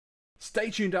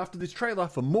Stay tuned after this trailer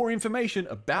for more information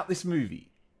about this movie.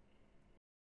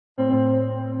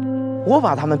 我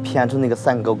把他们骗出那个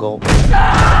山沟沟，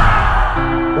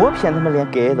我骗他们连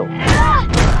街都，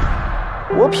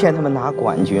我骗他们拿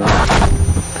冠军，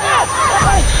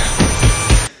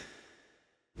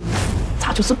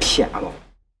他就是骗了。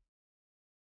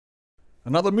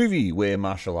 Another movie where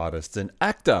martial artist and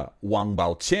actor Wang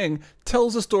Baoqiang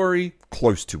tells a story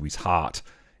close to his heart.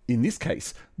 In this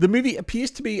case, the movie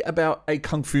appears to be about a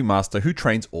kung fu master who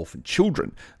trains orphan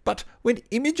children, but when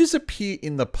images appear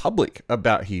in the public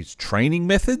about his training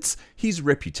methods, his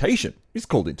reputation is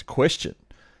called into question.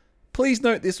 Please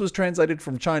note this was translated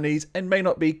from Chinese and may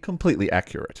not be completely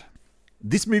accurate.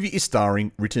 This movie is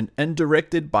starring, written and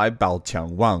directed by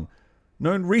Baoqiang Wang,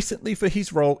 known recently for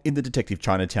his role in the Detective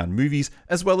Chinatown movies,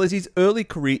 as well as his early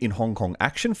career in Hong Kong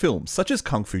action films such as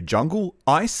Kung Fu Jungle,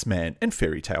 Iceman, and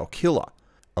Fairy Tale Killer.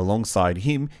 Alongside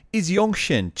him is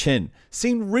Yongsheng Chen,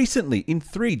 seen recently in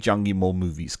 3 Zhang Yimou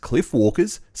movies Cliff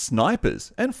Walkers,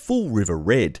 Snipers, and Full River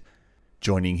Red.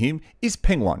 Joining him is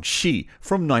Pengwan Shi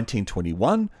from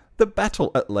 1921, The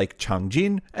Battle at Lake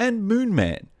Changjin, and Moon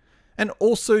Man. And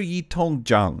also Yitong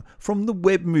Zhang from the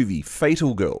web movie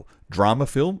Fatal Girl, drama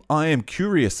film I Am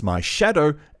Curious My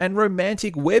Shadow, and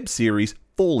romantic web series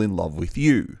Fall in Love with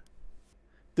You.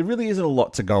 There really isn't a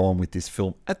lot to go on with this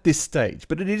film at this stage,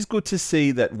 but it is good to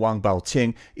see that Wang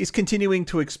Baoqiang is continuing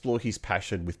to explore his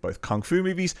passion with both kung fu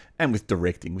movies and with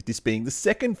directing, with this being the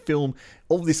second film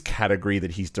of this category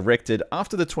that he's directed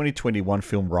after the 2021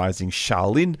 film Rising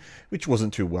Shaolin, which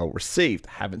wasn't too well received.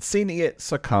 Haven't seen it yet,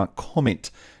 so can't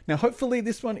comment. Now, hopefully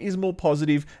this one is more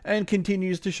positive and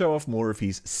continues to show off more of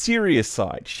his serious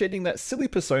side, shedding that silly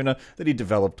persona that he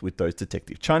developed with those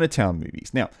Detective Chinatown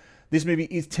movies. Now, this movie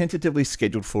is tentatively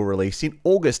scheduled for release in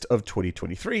August of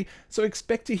 2023, so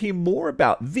expect to hear more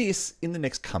about this in the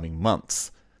next coming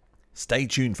months. Stay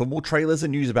tuned for more trailers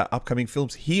and news about upcoming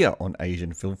films here on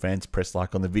Asian Film Fans. Press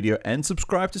like on the video and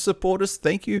subscribe to support us.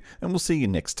 Thank you, and we'll see you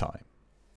next time.